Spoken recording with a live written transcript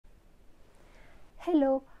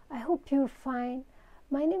Hello, I hope you're fine.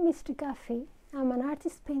 My name is Degaffesart. I'm an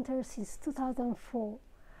artist painter since 2004,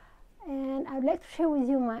 and I'd like to share with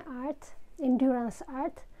you my art, endurance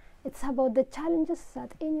art. It's about the challenges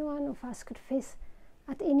that any one of us could face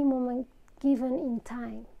at any moment given in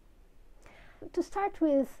time. To start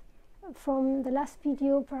with, from the last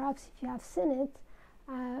video, perhaps if you have seen it,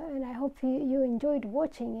 and I hope you enjoyed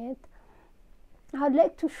watching it, I'd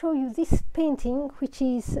like to show you this painting, which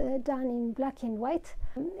is done in black and white.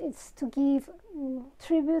 It's to give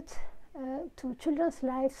tribute to children's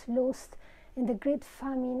lives lost in the Great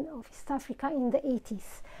Famine of East Africa in the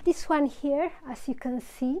 80s. This one here, as you can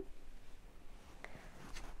see,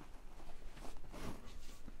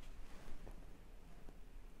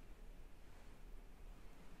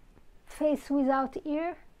 face without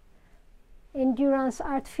ear, endurance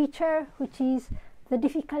art feature, which is the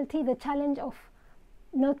difficulty, the challenge of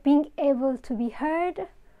not being able to be heard,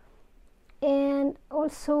 and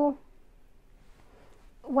also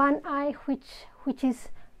one eye which is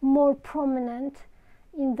more prominent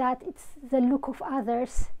in that it's the look of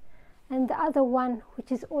others, and the other one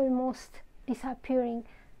which is almost disappearing,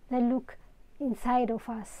 the look inside of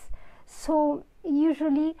us. So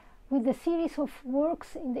usually with the series of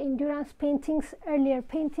works in the endurance paintings, earlier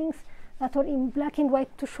paintings that were in black and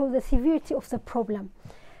white to show the severity of the problem.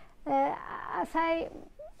 As I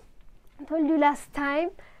told you last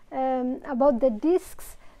time about the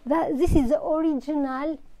discs, this is the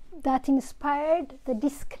original that inspired the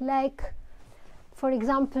disc-like, for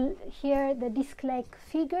example, here the disc-like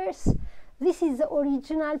figures. This is the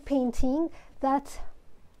original painting that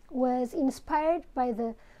was inspired by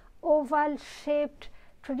the oval-shaped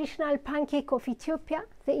traditional pancake of Ethiopia,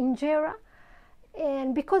 the injera.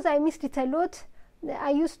 And because I missed it a lot,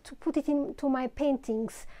 I used to put it into my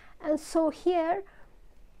paintings. And so here,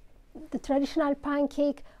 the traditional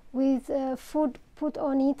pancake with food put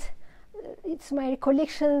on it, it's my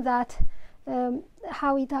recollection that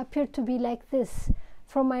how it appeared to be like this,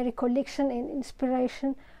 from my recollection and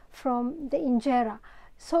inspiration from the injera.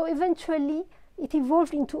 So eventually it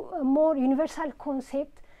evolved into a more universal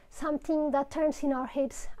concept, something that turns in our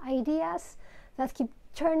heads ideas that keep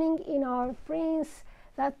turning in our brains,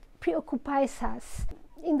 that preoccupies us.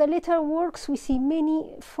 In the later works, we see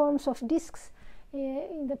many forms of discs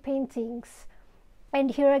in the paintings.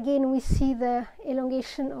 And here again, we see the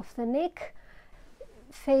elongation of the neck,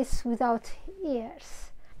 face without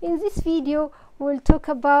ears. In this video, we'll talk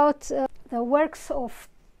about the works of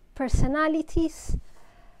personalities.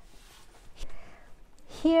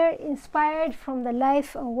 Here, inspired from the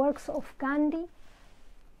life and works of Gandhi.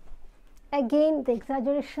 Again, the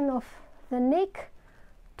exaggeration of the neck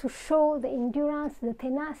to show the endurance, the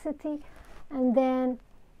tenacity, and then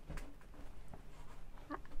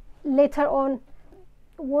later on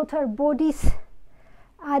water bodies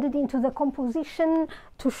added into the composition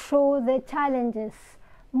to show the challenges,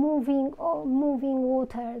 moving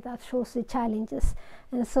water that shows the challenges.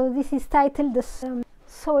 And so this is titled the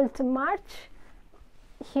Salt March.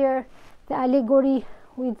 Here the allegory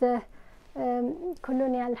with the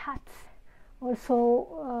colonial hats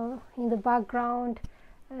also in the background,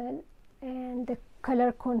 and the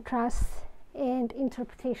color contrast and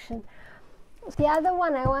interpretation. The other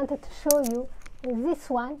one I wanted to show you is this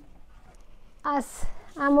one. As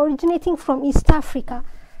I'm originating from East Africa,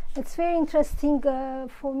 it's very interesting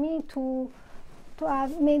for me to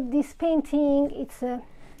have made this painting. It's a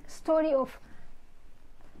story of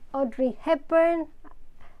Audrey Hepburn.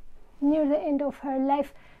 Near the end of her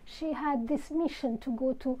life, she had this mission to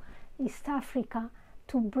go to East Africa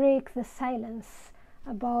to break the silence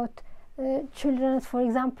about children, for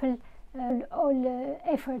example, all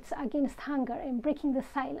efforts against hunger and breaking the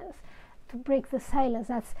silence, to break the silence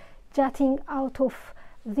that's jutting out of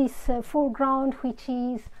this foreground, which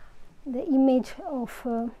is the image of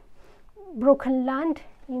broken land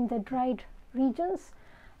in the dried regions,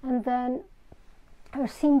 and then her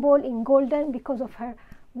symbol in golden because of her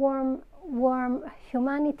warm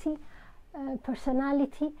humanity,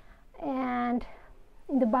 personality, and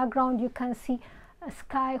in the background you can see a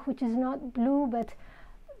sky which is not blue, but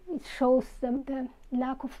it shows the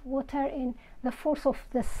lack of water and the force of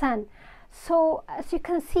the sun. So as you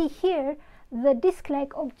can see here, the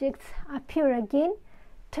disc-like objects appear again,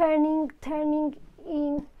 turning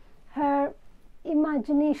in her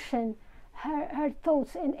imagination, her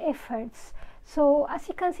thoughts and efforts. So as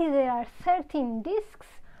you can see, there are 13 discs.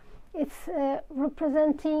 It's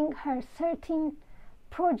representing her 13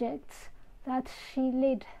 projects that she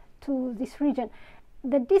led to this region.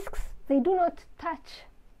 The discs, they do not touch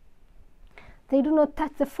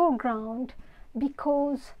the foreground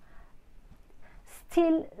because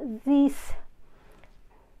still this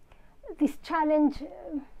this challenge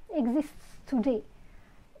exists today.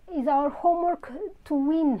 Is our homework to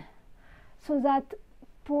win so that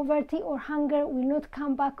poverty or hunger will not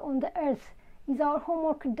come back on the earth? Is our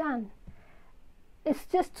homework done? It's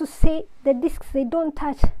just to say the discs, they don't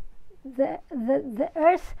touch the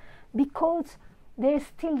earth because there's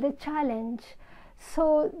still the challenge.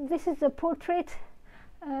 So this is a portrait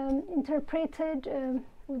interpreted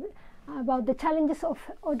about the challenges of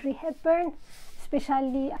Audrey Hepburn,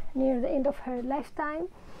 especially near the end of her lifetime.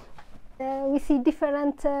 We see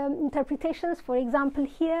different interpretations. For example,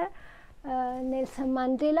 here Nelson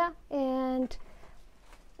Mandela, and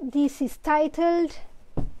this is titled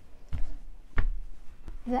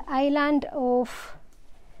The Island of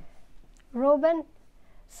Robben.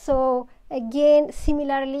 So again,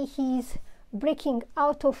 similarly, he's breaking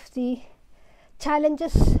out of the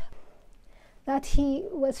challenges that he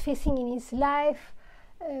was facing in his life,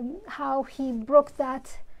 how he broke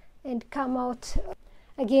that and come out.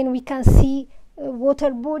 Again, we can see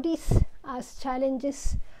water bodies as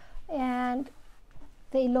challenges and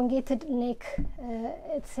the elongated neck,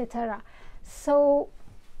 etc. So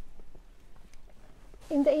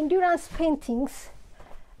in the endurance paintings,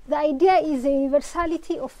 the idea is the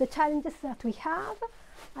universality of the challenges that we have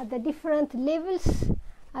at the different levels,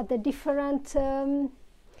 at the different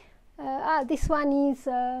this one is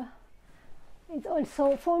it's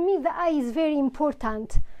also, for me, the eye is very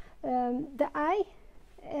important. The eye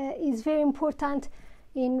is very important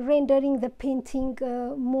in rendering the painting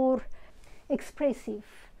more expressive.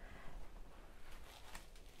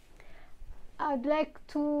 I'd like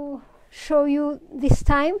to show you this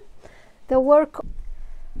time the work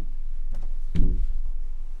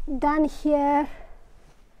done here.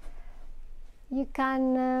 You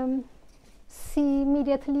can see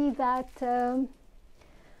immediately that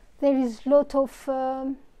there is a lot of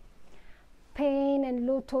pain and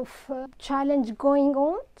a lot of challenge going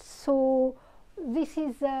on. So this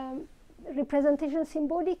is representation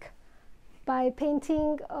symbolic by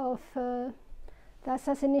painting of the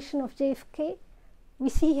assassination of JFK. We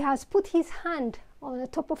see he has put his hand on the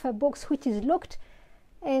top of a box which is locked,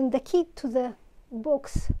 and the key to the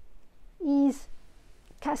box is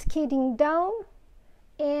cascading down,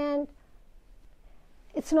 and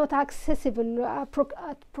it's not accessible at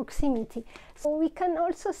proximity. So we can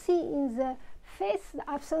also see in the face the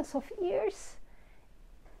absence of ears,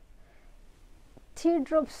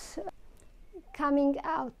 teardrops coming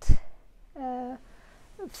out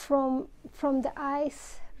from the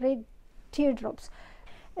eyes, red teardrops.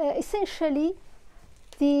 Essentially,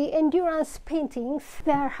 the endurance paintings,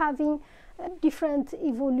 they are having a different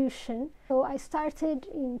evolution. So I started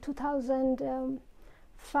in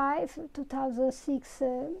 2005, 2006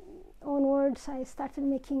 onwards. I started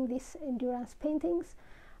making these endurance paintings,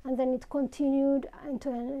 and then it continued into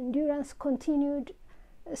an endurance continued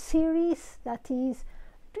series. That is,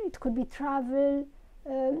 it could be travel,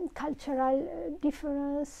 cultural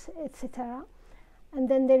difference, etc. And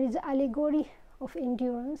then there is allegory of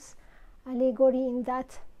endurance. Allegory in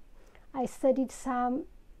that I studied some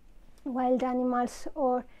wild animals,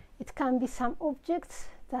 or it can be some objects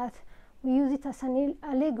that we use it as an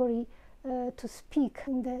allegory to speak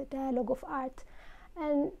in the dialogue of art.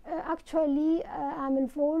 And actually I'm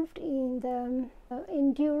involved in the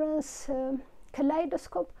endurance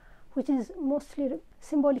kaleidoscope, which is mostly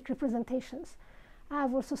symbolic representations. I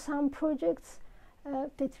have also some projects,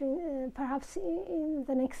 perhaps in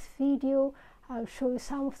the next video I'll show you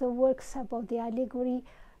some of the works about the allegory.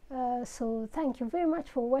 So thank you very much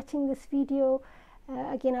for watching this video.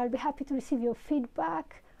 Again, I'll be happy to receive your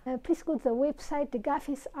feedback. Please go to the website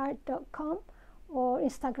degaffesart.com or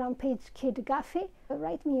Instagram page kdegaffe.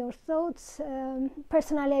 Write me your thoughts.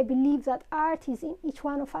 Personally, I believe that art is in each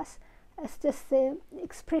one of us. It's just the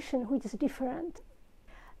expression which is different.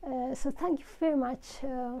 So thank you very much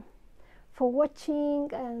for watching,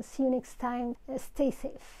 and see you next time. Stay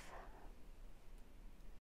safe.